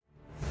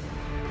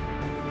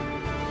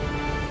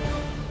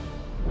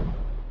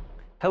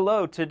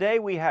Hello, today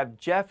we have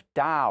Geoff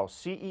Dow,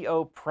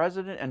 CEO,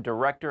 President, and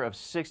Director of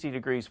 60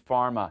 Degrees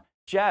Pharma.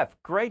 Geoff,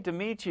 great to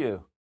meet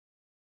you.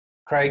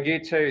 Craig,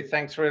 you too.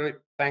 Thanks for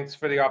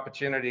the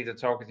opportunity to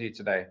talk with you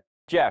today.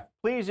 Geoff,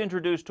 please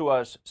introduce to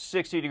us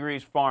 60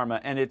 Degrees Pharma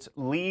and its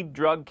lead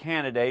drug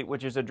candidate,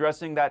 which is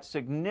addressing that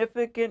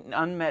significant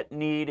unmet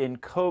need in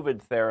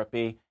COVID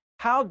therapy.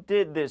 How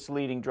did this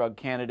leading drug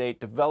candidate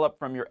develop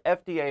from your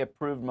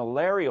FDA-approved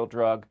malarial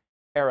drug,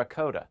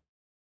 ARAKODA?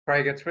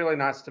 Craig, it's really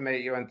nice to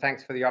meet you, and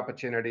thanks for the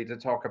opportunity to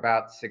talk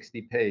about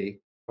 60P.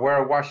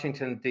 We're a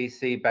Washington,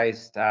 D.C.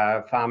 based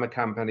pharma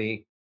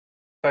company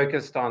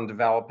focused on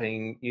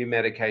developing new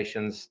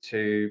medications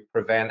to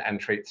prevent and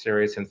treat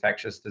serious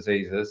infectious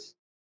diseases.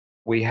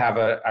 We have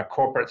a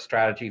corporate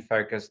strategy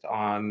focused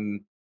on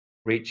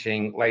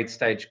reaching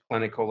late-stage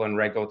clinical and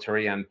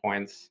regulatory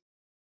endpoints,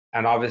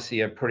 and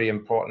obviously a pretty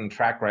important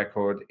track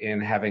record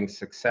in having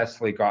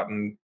successfully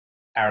gotten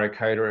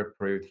ARAKODA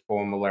approved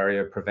for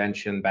malaria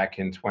prevention back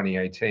in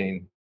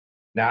 2018.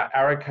 Now,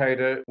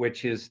 ARAKODA,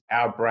 which is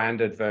our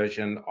branded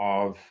version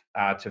of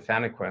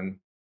Tafenoquine,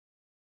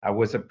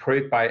 was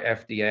approved by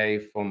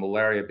FDA for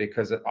malaria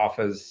because it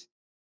offers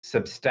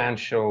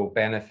substantial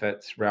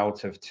benefits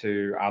relative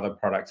to other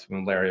products for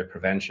malaria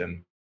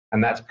prevention.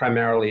 And that's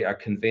primarily a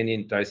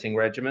convenient dosing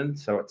regimen,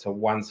 so it's a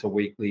once a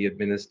weekly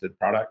administered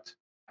product.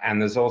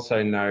 And there's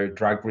also no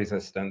drug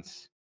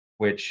resistance,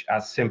 which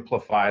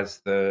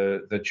simplifies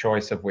the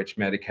choice of which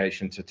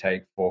medication to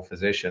take for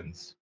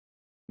physicians.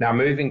 Now,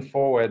 moving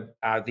forward,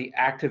 the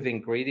active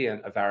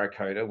ingredient of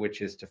ARAKODA,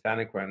 which is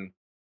Tafenoquine,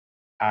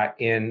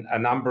 in a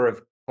number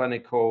of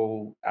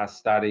clinical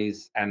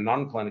studies and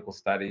non-clinical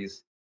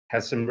studies,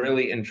 has some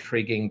really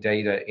intriguing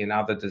data in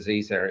other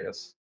disease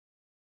areas,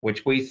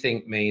 which we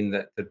think mean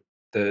that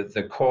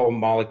the core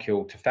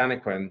molecule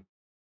Tafenoquine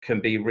can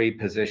be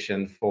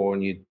repositioned for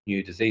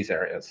new disease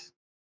areas.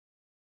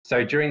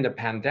 So during the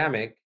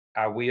pandemic,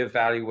 we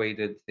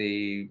evaluated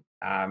the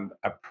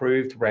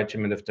approved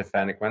regimen of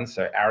Tafenoquine,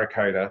 so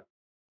ARAKODA,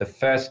 the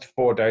first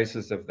 4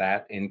 doses of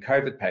that in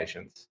COVID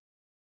patients.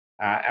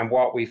 And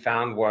what we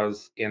found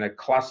was in a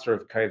cluster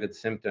of COVID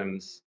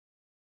symptoms,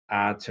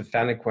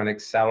 Tafenoquine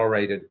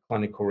accelerated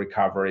clinical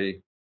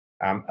recovery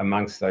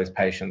amongst those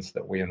patients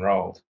that we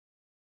enrolled.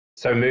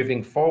 So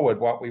moving forward,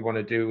 what we want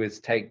to do is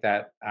take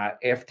that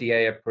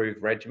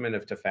FDA-approved regimen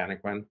of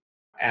Tafenoquine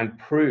and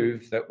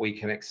prove that we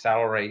can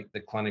accelerate the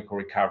clinical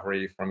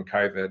recovery from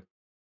COVID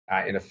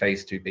in a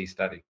phase 2b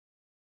study.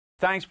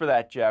 Thanks for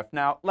that, Geoff.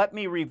 Now, let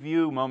me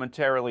review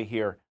momentarily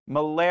here.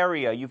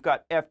 Malaria, you've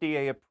got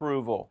FDA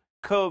approval.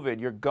 COVID,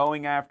 you're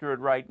going after it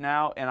right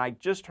now. And I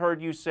just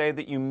heard you say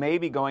that you may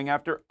be going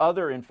after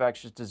other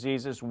infectious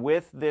diseases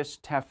with this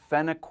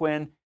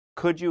Tafenoquine.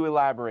 Could you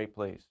elaborate,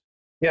 please?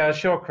 Yeah,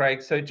 sure,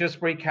 Craig. So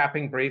just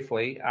recapping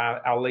briefly,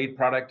 our lead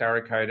product,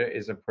 ARAKODA,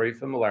 is approved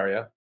for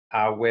malaria.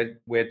 We're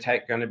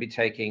going to be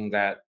taking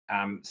that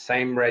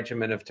same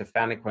regimen of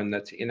Tafenoquine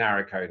that's in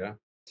ARAKODA,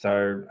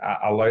 so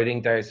a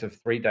loading dose of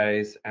 3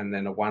 days and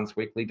then a once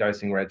weekly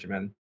dosing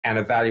regimen, and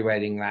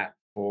evaluating that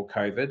for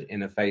COVID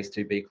in a phase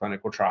 2b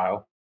clinical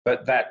trial.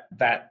 But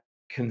that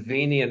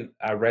convenient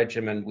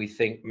regimen, we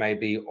think, may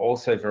be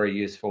also very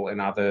useful in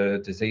other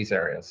disease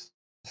areas.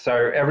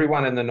 So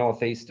everyone in the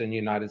northeastern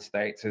United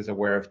States is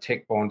aware of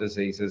tick-borne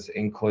diseases,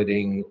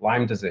 including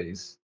Lyme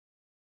disease.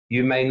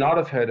 You may not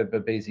have heard of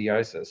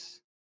babesiosis,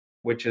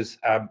 which is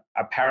a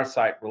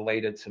parasite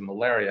related to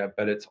malaria,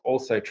 but it's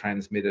also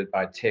transmitted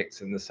by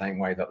ticks in the same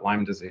way that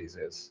Lyme disease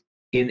is.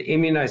 In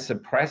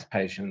immunosuppressed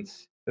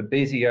patients,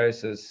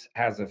 babesiosis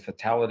has a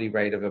fatality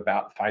rate of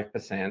about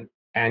 5%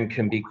 and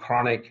can be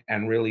chronic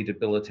and really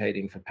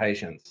debilitating for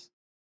patients.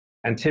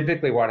 And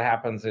typically what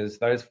happens is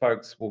those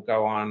folks will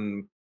go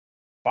on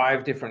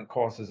 5 different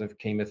courses of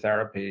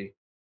chemotherapy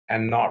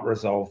and not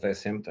resolve their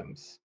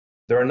symptoms.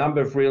 There are a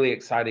number of really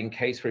exciting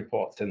case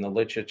reports in the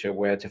literature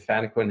where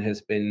Tafenoquine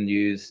has been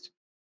used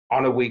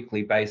on a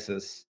weekly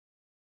basis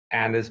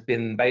and has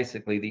been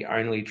basically the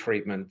only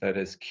treatment that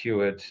has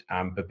cured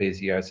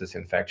babesiosis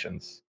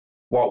infections.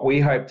 What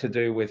we hope to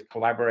do with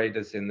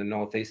collaborators in the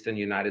northeastern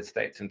United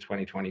States in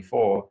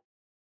 2024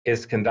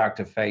 is conduct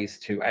a phase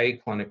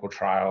 2a clinical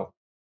trial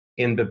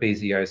in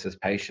babesiosis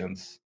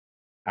patients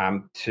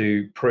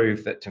to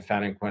prove that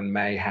Tafenoquine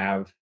may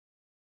have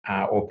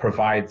or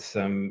provide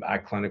some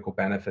clinical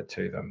benefit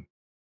to them.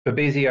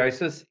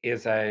 Babesiosis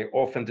is an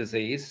orphan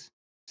disease,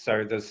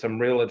 so there's some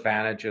real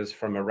advantages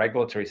from a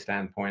regulatory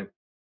standpoint,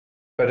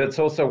 but it's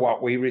also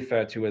what we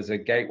refer to as a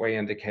gateway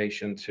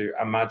indication to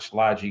a much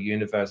larger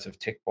universe of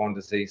tick-borne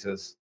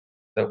diseases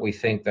that we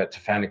think that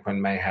Tafenoquine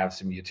may have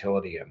some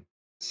utility in.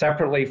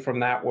 Separately from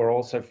that, we're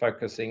also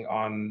focusing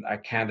on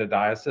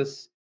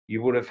candidiasis.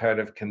 You would have heard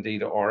of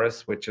Candida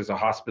auris, which is a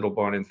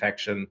hospital-borne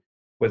infection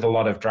with a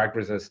lot of drug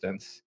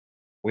resistance.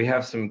 We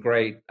have some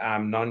great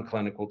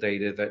non-clinical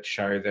data that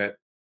show that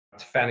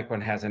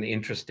Tafenoquine has an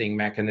interesting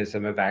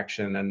mechanism of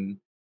action and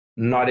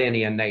not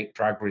any innate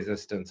drug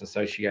resistance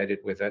associated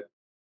with it.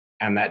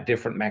 And that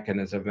different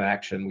mechanism of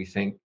action, we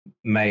think,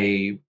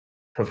 may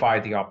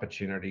provide the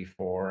opportunity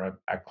for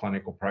a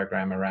clinical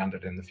program around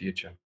it in the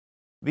future.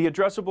 The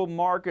addressable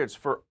markets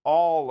for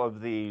all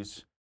of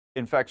these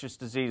infectious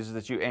diseases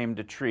that you aim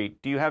to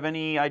treat, do you have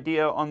any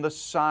idea on the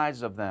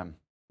size of them?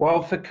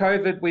 Well, for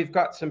COVID, we've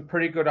got some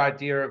pretty good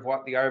idea of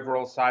what the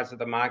overall size of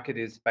the market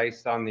is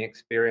based on the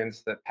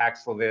experience that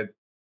Paxlovid,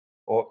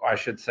 or I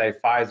should say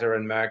Pfizer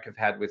and Merck have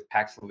had with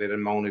Paxlovid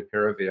and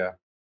Molnupiravir.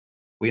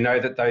 We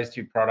know that those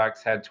two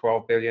products had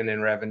 12 billion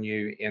in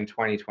revenue in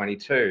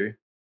 2022,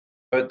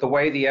 but the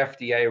way the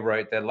FDA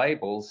wrote their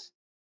labels,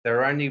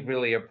 they're only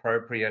really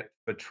appropriate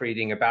for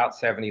treating about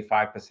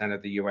 75%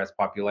 of the US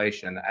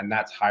population, and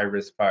that's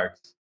high-risk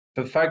folks.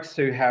 For folks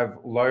who have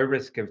low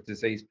risk of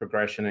disease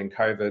progression in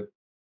COVID,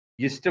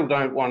 you still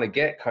don't want to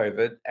get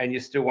COVID, and you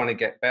still want to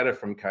get better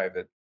from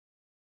COVID.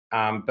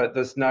 But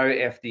there's no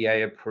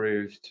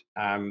FDA-approved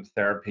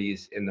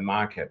therapies in the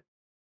market.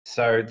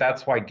 So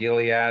that's why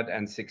Gilead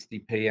and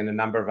 60P and a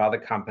number of other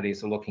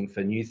companies are looking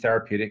for new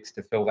therapeutics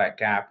to fill that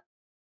gap.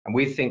 And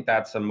we think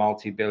that's a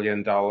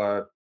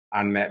multi-billion-dollar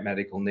unmet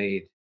medical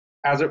need.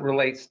 As it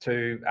relates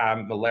to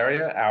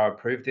malaria, our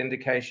approved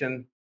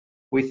indication,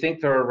 we think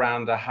there are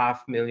around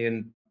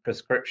 500,000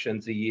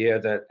 prescriptions a year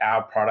that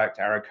our product,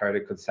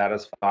 ARAKODA, could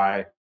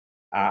satisfy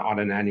on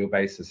an annual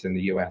basis in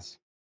the US.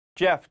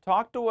 Geoff,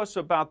 talk to us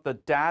about the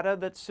data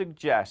that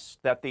suggests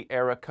that the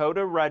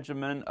ARAKODA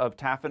regimen of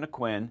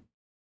Tafenoquine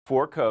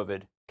for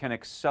COVID can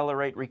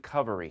accelerate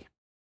recovery.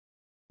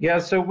 Yeah,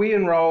 so we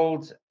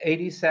enrolled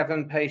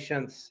 87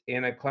 patients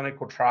in a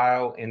clinical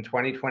trial in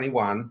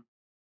 2021,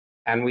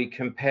 and we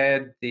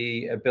compared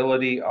the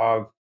ability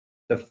of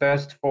the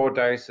first 4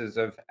 doses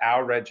of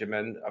our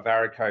regimen of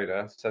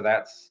ARAKODA, so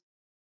that's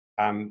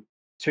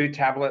 2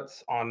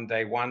 tablets on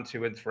day 1,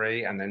 2, and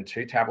 3, and then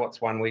 2 tablets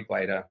 1 week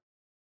later.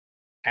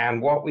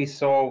 And what we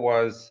saw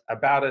was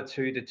about a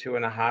 2 to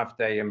 2.5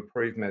 day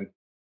improvement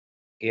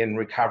in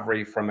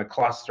recovery from a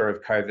cluster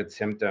of COVID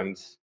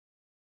symptoms,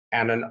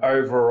 and an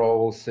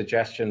overall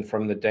suggestion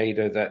from the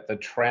data that the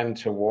trend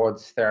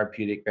towards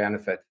therapeutic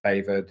benefit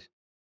favored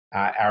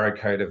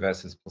ARAKODA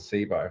versus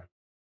placebo.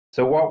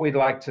 So what we'd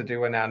like to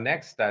do in our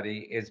next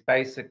study is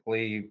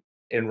basically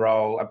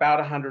enroll about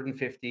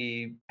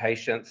 150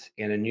 patients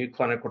in a new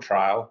clinical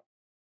trial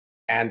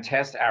and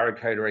test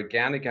ARAKODA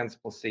again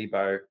against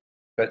placebo,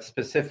 but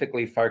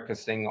specifically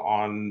focusing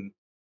on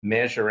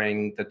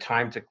measuring the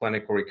time to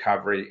clinical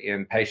recovery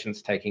in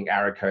patients taking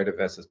ARAKODA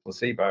versus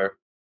placebo.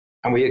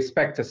 And we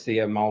expect to see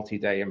a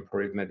multi-day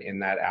improvement in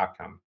that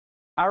outcome.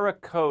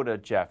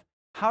 ARAKODA, Geoff,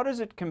 how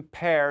does it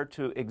compare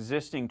to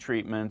existing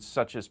treatments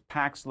such as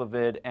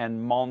Paxlovid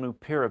and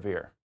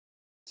Molnupiravir?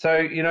 So,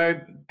 you know,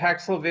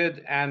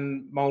 Paxlovid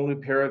and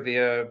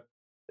Molnupiravir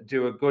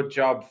do a good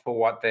job for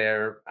what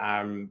they're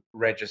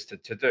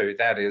registered to do.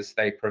 That is,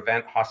 they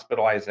prevent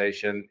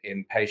hospitalization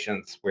in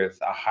patients with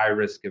a high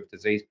risk of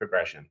disease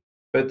progression.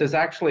 But there's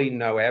actually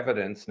no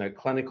evidence, no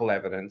clinical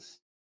evidence,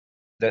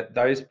 that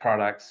those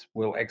products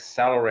will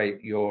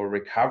accelerate your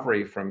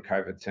recovery from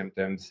COVID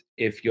symptoms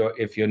if you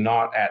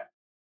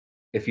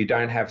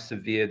don't have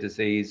severe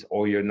disease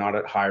or you're not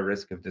at high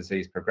risk of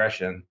disease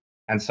progression.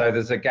 And so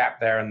there's a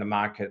gap there in the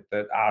market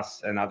that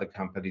us and other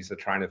companies are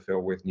trying to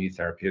fill with new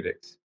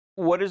therapeutics.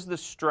 What is the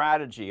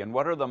strategy and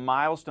what are the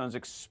milestones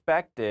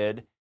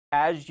expected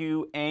as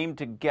you aim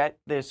to get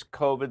this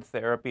COVID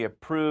therapy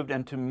approved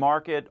and to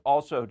market?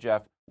 Also,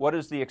 Geoff, what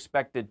is the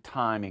expected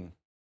timing?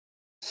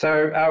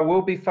 So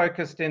we'll be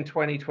focused in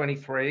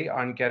 2023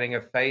 on getting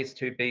a phase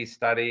 2b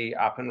study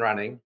up and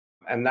running,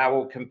 and that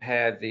will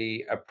compare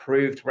the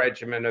approved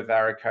regimen of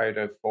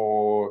ARAKODA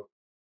for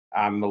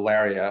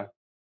malaria,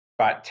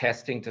 but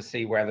testing to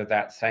see whether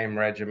that same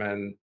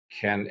regimen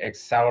can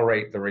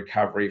accelerate the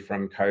recovery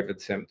from COVID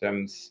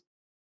symptoms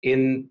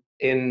in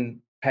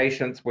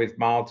patients with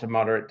mild to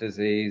moderate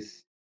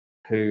disease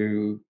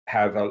who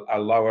have a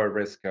lower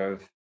risk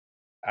of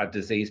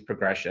disease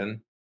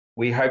progression.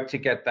 We hope to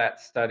get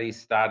that study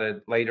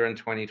started later in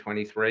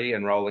 2023,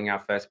 enrolling our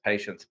first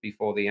patients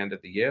before the end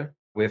of the year,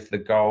 with the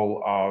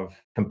goal of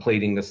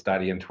completing the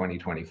study in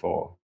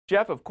 2024.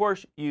 Geoff, of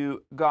course,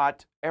 you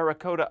got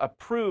ARAKODA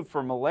approved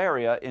for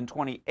malaria in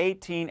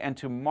 2018 and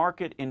to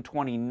market in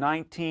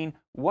 2019.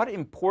 What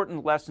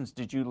important lessons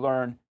did you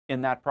learn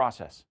in that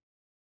process?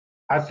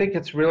 I think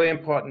it's really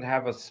important to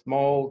have a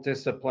small,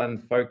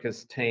 disciplined,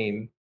 focused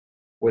team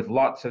with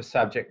lots of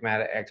subject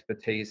matter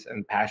expertise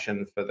and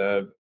passion for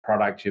the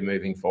product you're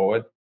moving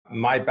forward.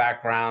 My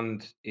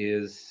background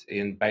is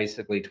in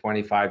basically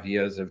 25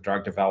 years of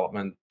drug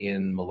development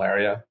in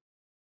malaria.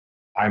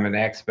 I'm an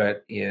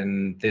expert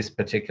in this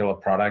particular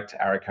product,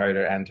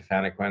 ARAKODA and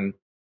Tafenoquine,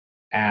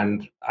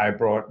 and I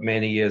brought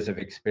many years of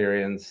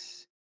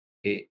experience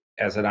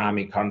as an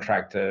Army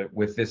contractor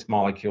with this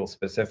molecule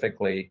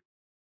specifically,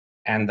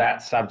 and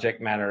that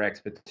subject matter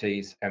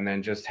expertise, and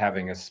then just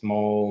having a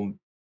small,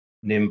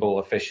 nimble,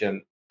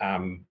 efficient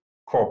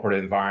corporate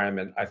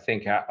environment, I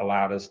think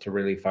allowed us to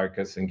really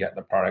focus and get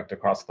the product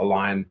across the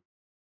line.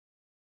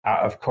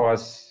 Of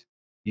course,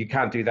 you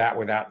can't do that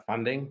without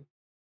funding.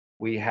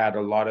 We had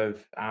a lot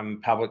of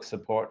public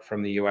support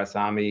from the US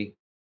Army,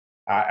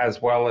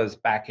 as well as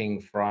backing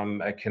from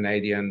a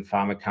Canadian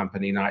pharma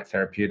company, Knight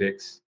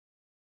Therapeutics.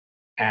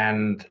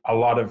 and a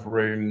lot of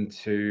room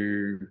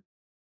to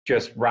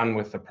just run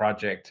with the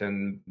project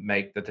and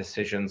make the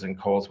decisions and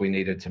calls we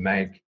needed to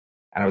make.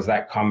 And it was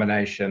that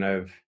combination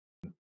of,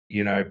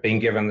 being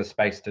given the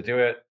space to do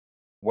it,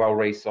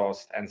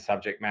 well-resourced, and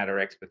subject matter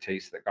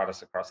expertise that got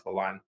us across the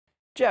line.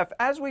 Geoff,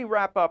 as we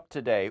wrap up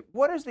today,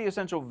 what is the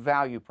essential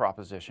value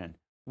proposition?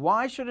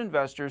 Why should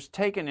investors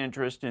take an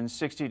interest in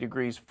 60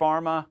 Degrees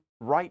Pharma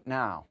right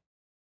now?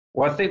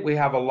 Well, I think we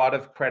have a lot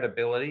of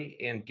credibility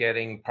in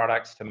getting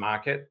products to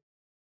market.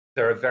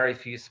 There are very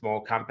few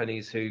small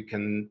companies who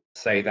can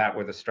say that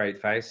with a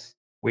straight face.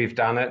 We've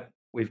done it.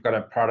 We've got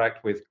a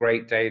product with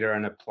great data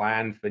and a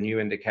plan for new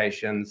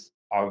indications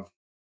of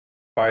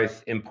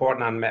both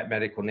important unmet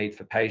medical need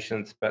for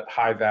patients, but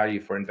high value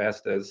for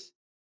investors.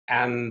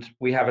 And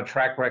we have a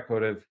track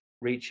record of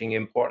reaching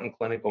important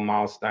clinical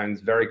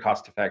milestones very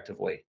cost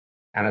effectively.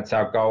 And it's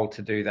our goal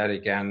to do that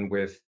again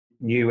with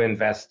new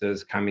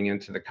investors coming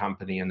into the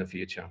company in the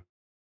future.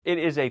 It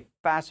is a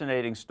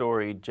fascinating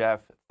story,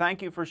 Geoff.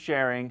 Thank you for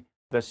sharing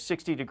the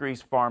 60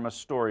 Degrees Pharma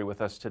story with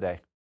us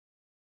today.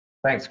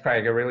 Thanks,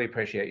 Craig. I really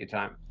appreciate your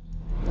time.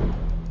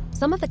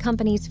 Some of the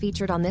companies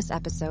featured on this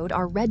episode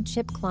are red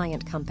chip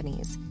client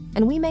companies,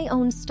 and we may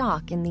own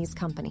stock in these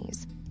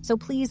companies. So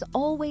please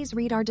always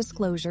read our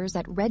disclosures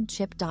at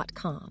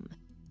redchip.com.